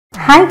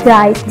Hi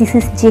guys, this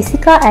is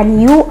Jessica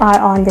and you are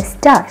on the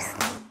stars.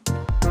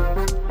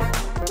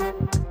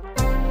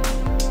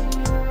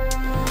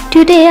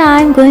 Today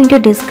I am going to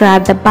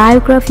describe the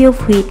biography of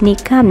Whitney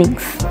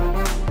Cummings.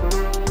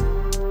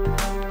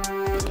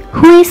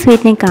 Who is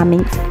Whitney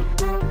Cummings?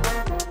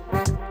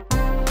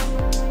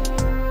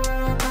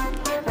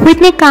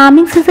 Whitney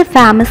Cummings is a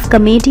famous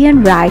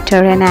comedian,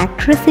 writer and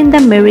actress in the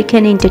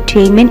American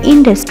entertainment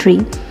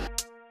industry.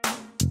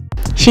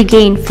 She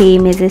gained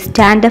fame as a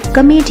stand-up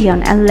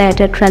comedian and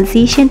later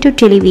transitioned to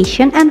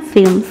television and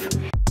films.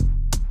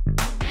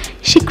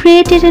 She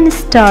created and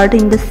starred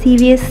in the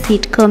CBS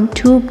sitcom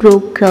Two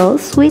Broke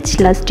Girls, which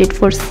lasted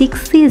for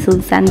 6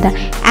 seasons, and the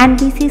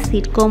NBC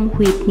sitcom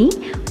Whitney,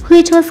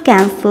 which was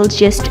cancelled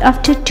just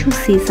after 2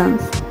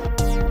 seasons.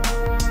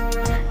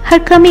 Her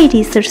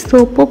comedies are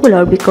so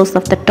popular because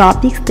of the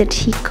topics that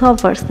she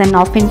covers and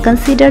often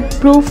considered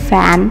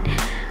profane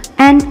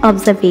and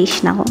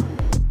observational.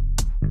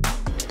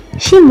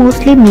 She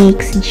mostly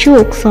makes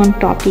jokes on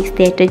topics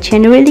that are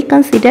generally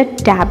considered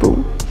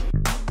taboo.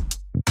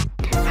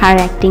 Her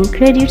acting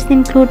credits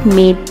include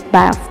Maid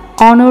of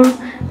Honor,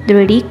 The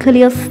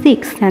Ridiculous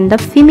Six, and The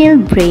Female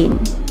Brain.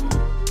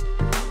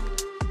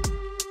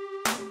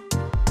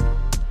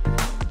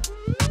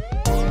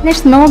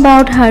 Let's know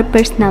about her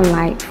personal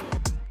life.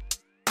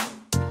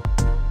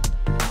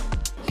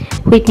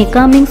 Whitney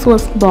Cummings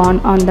was born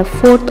on the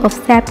 4th of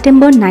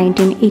September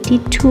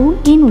 1982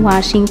 in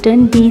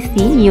Washington,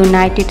 D.C.,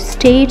 United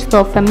States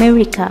of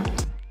America.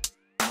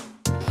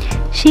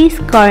 She is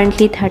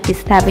currently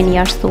 37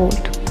 years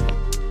old.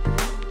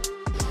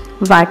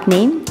 Birth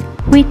name: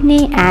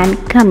 Whitney Ann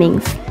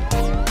Cummings.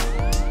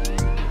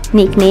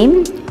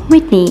 Nickname: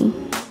 Whitney.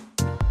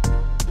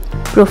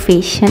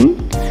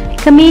 Profession: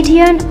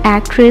 comedian,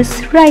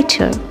 actress,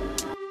 writer.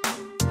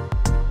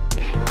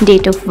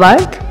 Date of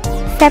birth: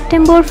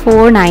 September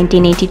 4,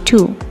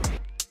 1982.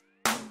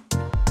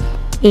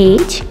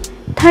 Age: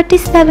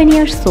 37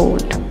 years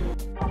old.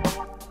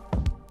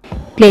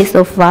 Place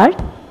of birth: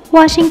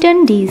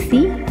 Washington,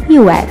 D.C.,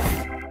 U.S.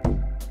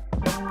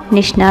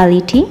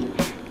 Nationality: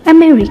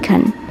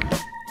 American.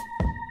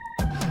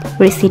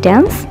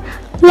 Residence: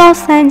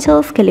 Los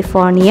Angeles,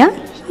 California,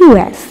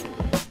 U.S.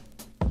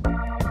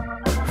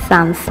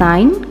 Sun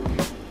sign: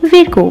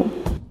 Virgo.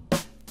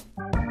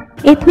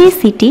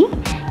 Ethnicity: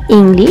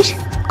 English,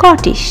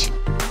 Scottish.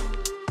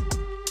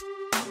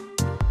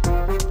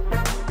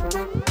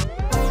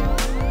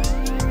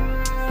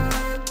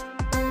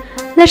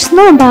 Let's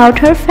know about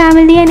her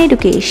family and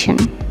education.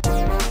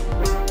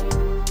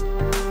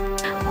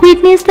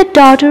 Whitney is the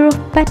daughter of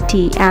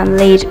Patty and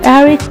late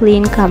Eric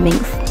Lynn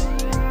Cummings.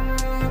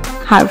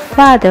 Her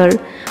father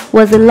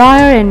was a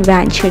lawyer and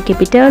venture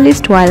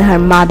capitalist, while her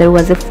mother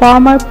was a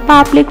former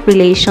public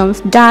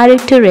relations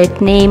director at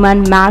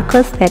Neiman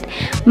Marcus at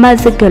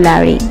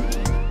Mazzagulari.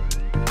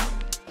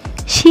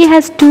 She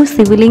has 2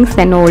 siblings,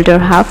 an older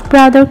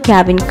half-brother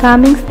Kevin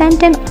Cummings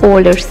and an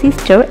older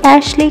sister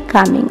Ashley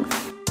Cummings.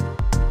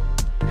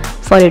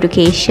 For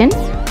education,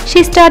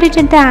 she studied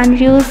at the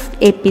Andrews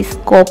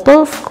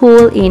Episcopal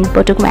School in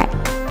Potomac,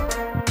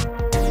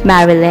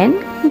 Maryland,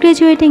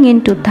 graduating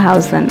in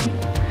 2000.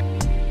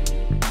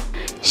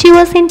 She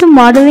was into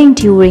modeling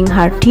during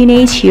her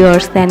teenage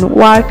years and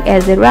worked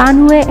as a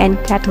runway and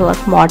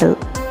catalog model.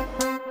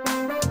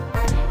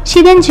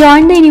 She then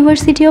joined the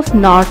University of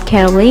North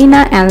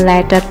Carolina and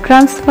later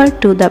transferred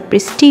to the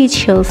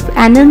prestigious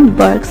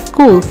Annenberg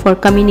School for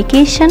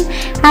Communication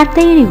at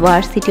the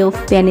University of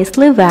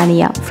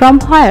Pennsylvania, from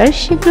where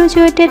she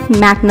graduated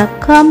magna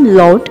cum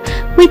laude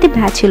with a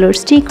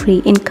bachelor's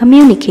degree in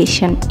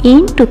communication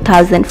in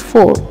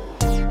 2004.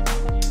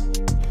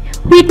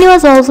 Whitney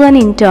was also an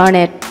intern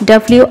at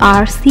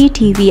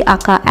WRC-TV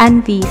aka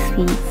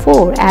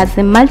NBC4 as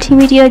a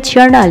multimedia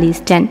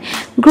journalist and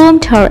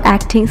groomed her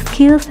acting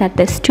skills at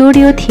the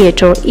Studio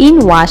Theatre in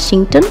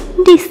Washington,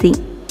 D.C.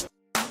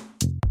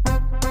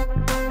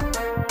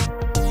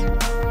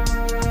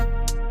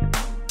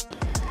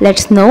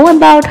 Let's know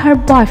about her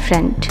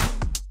boyfriend.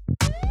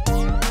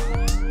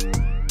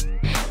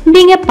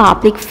 Being a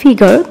public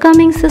figure,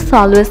 Cummings has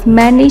always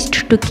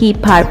managed to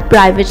keep her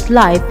private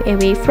life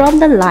away from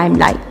the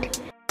limelight.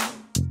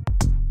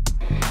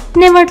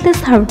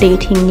 Nevertheless, her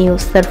dating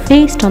news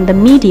surfaced on the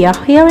media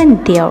here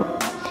and there.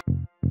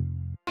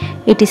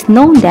 It is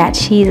known that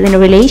she is in a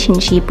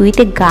relationship with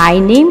a guy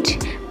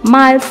named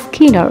Miles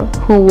Skinner,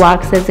 who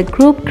works as a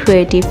group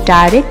creative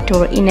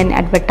director in an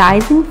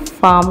advertising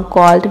firm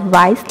called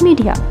Vice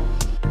Media.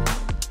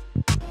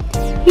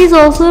 He is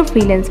also a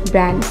freelance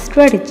brand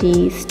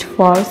strategist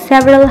for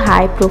several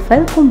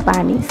high-profile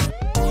companies.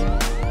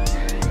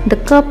 The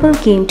couple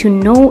came to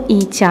know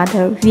each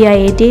other via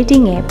a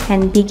dating app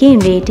and began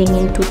dating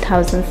in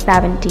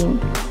 2017.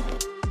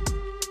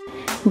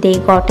 They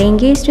got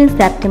engaged in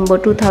September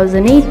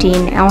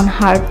 2018 on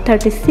her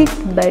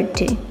 36th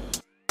birthday.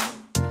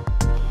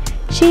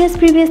 She has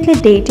previously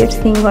dated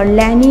singer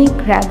Lenny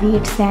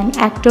Kravitz and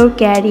actor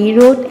Gary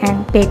Roth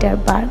and Peter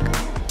Berg.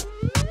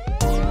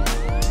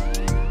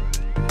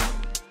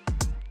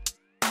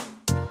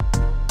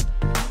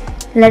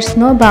 Let's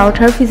know about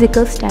her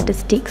physical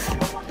statistics.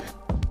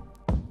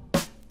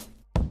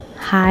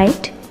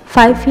 Height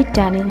 5 feet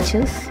 10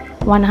 inches,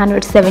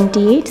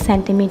 178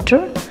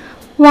 centimeter,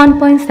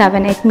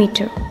 1.78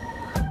 meter.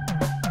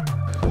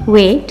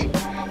 Weight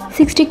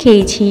 60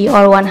 kg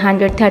or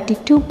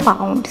 132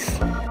 pounds.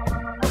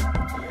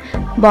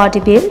 Body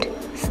build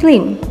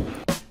slim.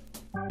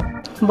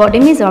 Body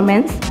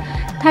measurements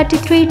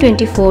 33,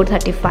 24,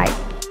 35.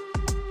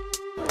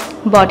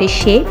 Body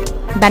shape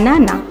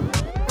banana.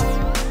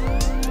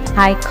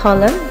 Eye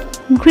color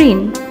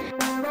green.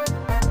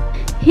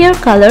 Hair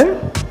color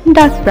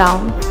dark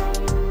brown.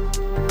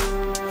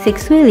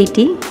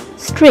 Sexuality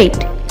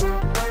straight.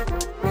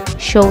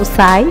 Shoe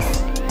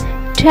size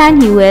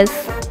 10 US,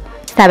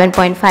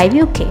 7.5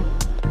 UK.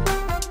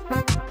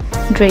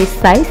 Dress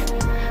size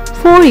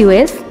 4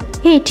 US,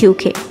 8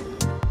 UK.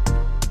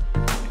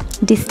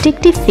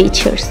 Distinctive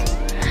features: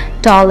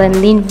 tall and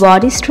lean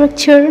body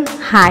structure,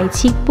 high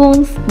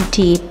cheekbones,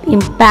 deep,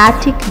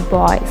 emphatic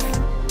voice.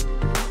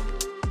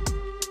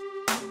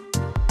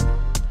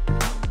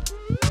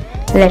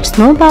 Let's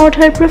know about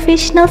her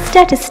professional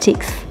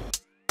statistics.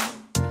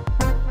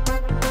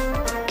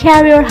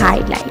 Career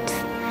highlights.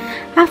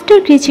 After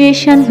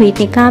graduation,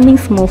 Whitney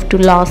Cummings moved to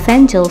Los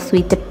Angeles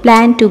with a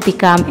plan to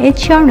become a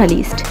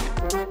journalist.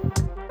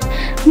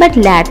 But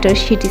later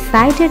she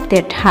decided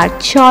that her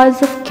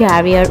choice of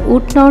career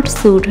would not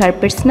suit her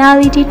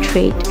personality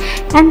trait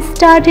and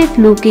started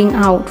looking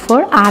out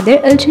for other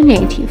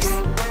alternatives.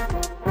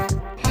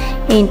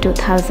 In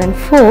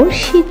 2004,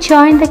 she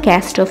joined the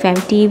cast of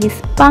MTV's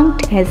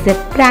Punk'd as a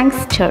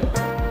prankster.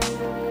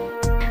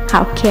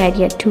 Her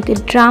career took a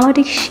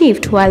dramatic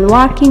shift while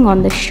working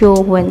on the show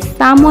when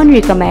someone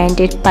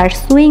recommended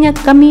pursuing a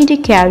comedy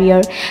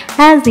career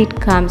as it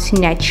comes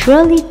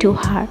naturally to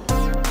her.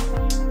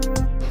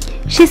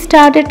 She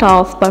started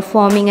off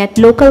performing at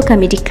local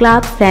comedy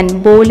clubs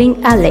and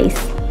bowling alleys.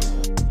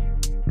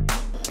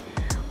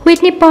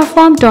 Whitney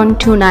performed on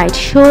Tonight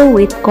Show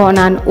with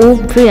Conan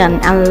O'Brien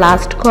and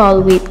Last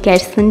Call with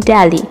Kirsten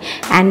Daly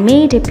and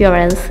made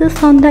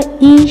appearances on the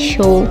E!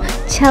 Show,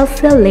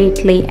 Chelsea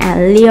Lately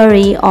and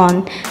Leary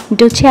on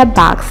Duce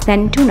Bugs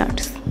and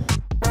Donuts.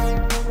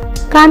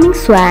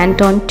 Cummings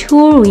went on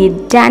tour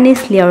with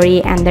Dennis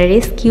Leary and the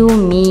Rescue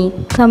Me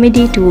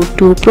comedy tour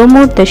to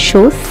promote the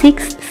show's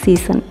 6th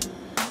season.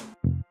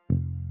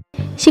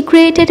 She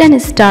created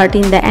and starred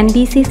in the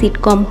NBC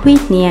sitcom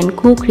Whitney and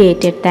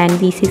co-created the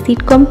NBC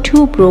sitcom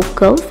Two Broke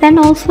Girls and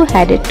also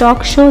had a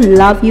talk show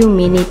Love You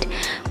Minute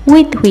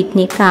with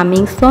Whitney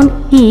Cummings on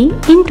E!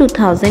 In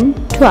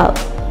 2012.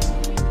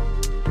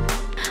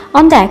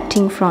 On the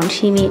acting front,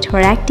 she made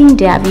her acting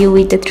debut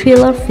with the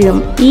thriller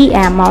film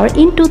EMR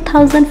in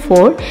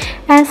 2004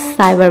 as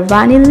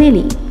Cybervani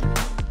Lily.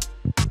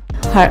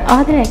 Her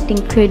other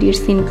acting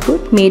credits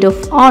include Maid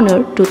of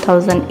Honor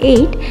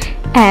 2008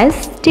 as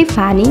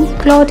Stephanie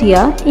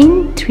Claudia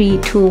in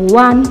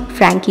 321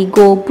 Frankie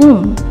Go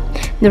Boom,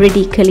 The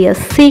Ridiculous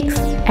Six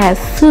as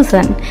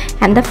Susan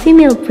and The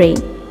Female Brain.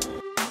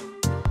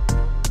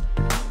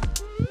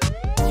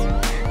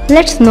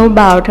 Let's know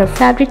about her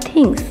favorite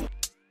things.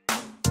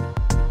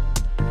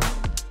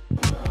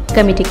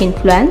 Comedic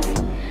influence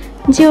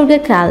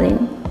George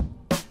Carlin.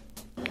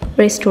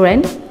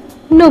 Restaurant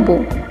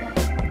Nobu.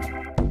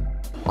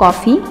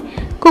 Coffee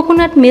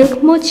Coconut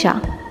Milk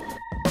Mocha.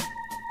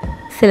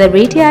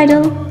 Celebrity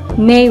idol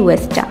Mae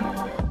Westa.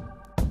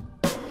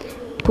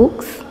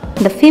 Books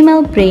The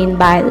Female Brain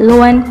by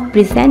Loan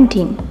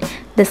Brizendine,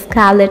 The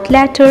Scarlet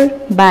Letter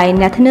by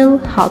Nathaniel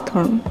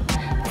Hawthorne,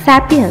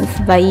 Sapiens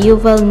by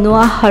Yuval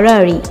Noah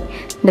Harari,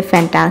 The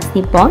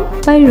Fantasy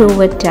Bond by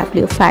Robert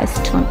W.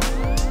 Firestone.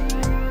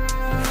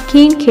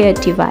 Skin care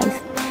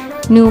device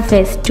New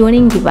Face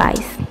Toning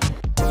Device.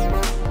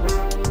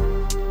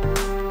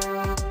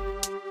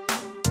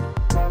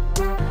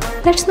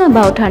 Let's know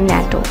about her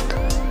net worth.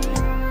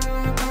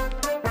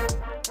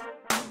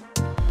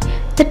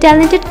 The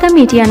talented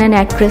comedian and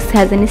actress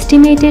has an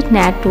estimated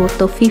net worth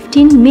of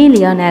 $15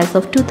 million as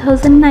of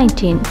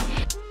 2019.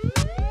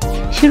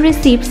 She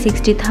received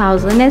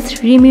 $60,000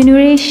 as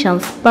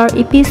remunerations per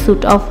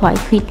episode of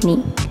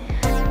Whitney.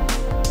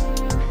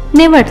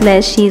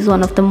 Nevertheless, she is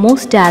one of the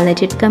most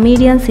talented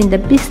comedians in the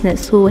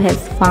business who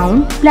has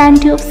found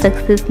plenty of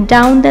success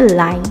down the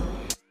line.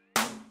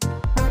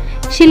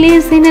 She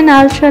lives in an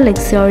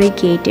ultra-luxury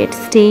gated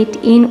estate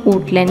in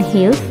Woodland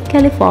Hills,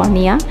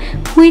 California,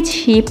 which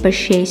she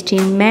purchased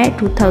in May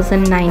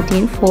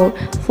 2019 for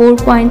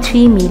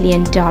 $4.3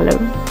 million.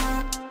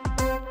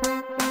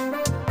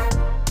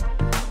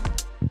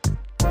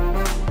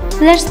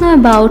 Let's know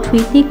about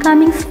Whitney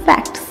Cummings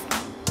facts.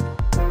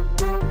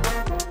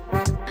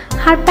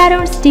 Her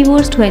parents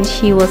divorced when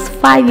she was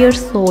 5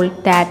 years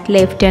old that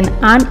left an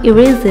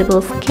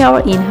unerasable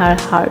scar in her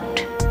heart.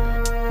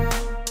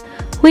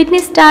 Whitney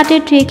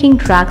started taking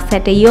drugs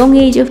at a young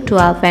age of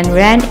 12 and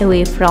ran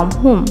away from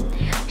home.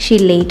 She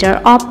later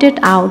opted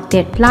out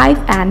that life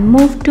and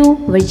moved to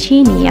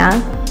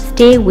Virginia,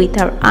 stay with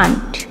her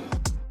aunt.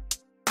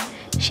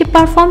 She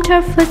performed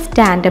her first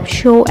stand-up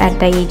show at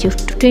the age of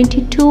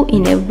 22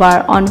 in a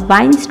bar on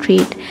Vine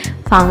Street,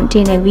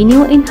 Fountain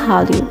Avenue in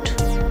Hollywood.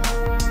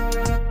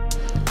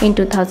 In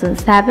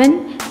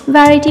 2007,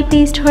 Variety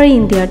placed her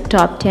in their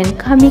top 10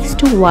 comics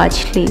to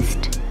watch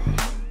list.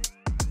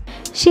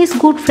 She is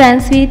good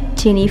friends with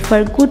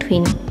Jennifer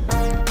Goodwin.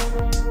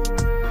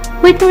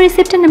 Whitney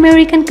received an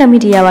American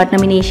Comedy Award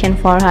nomination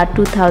for her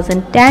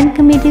 2010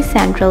 Comedy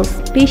Central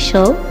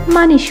special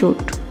Money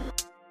Shoot.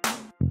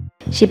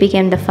 She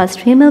became the first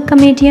female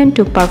comedian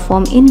to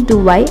perform in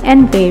Dubai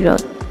and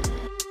Beirut.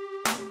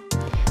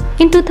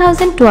 In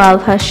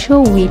 2012, her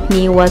show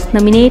Whitney was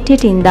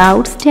nominated in the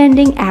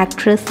Outstanding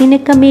Actress in a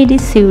Comedy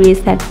Series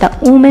at the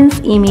Women's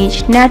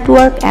Image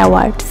Network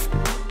Awards.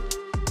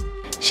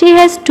 She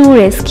has two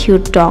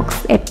rescued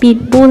dogs, a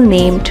pit bull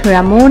named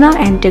Ramona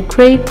and a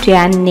Great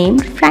Dane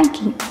named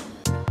Frankie.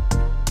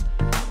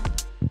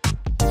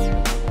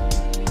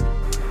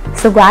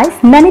 So guys,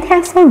 many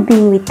thanks for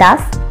being with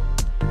us.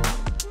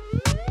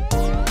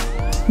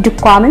 Do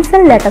comments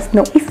and let us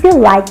know if you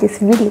like this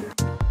video.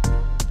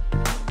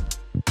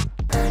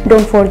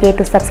 Don't forget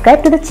to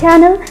subscribe to the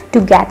channel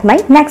to get my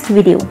next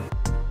video.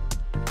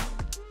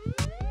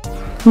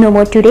 No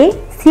more today.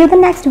 See you in the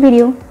next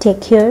video.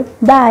 Take care.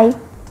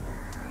 Bye.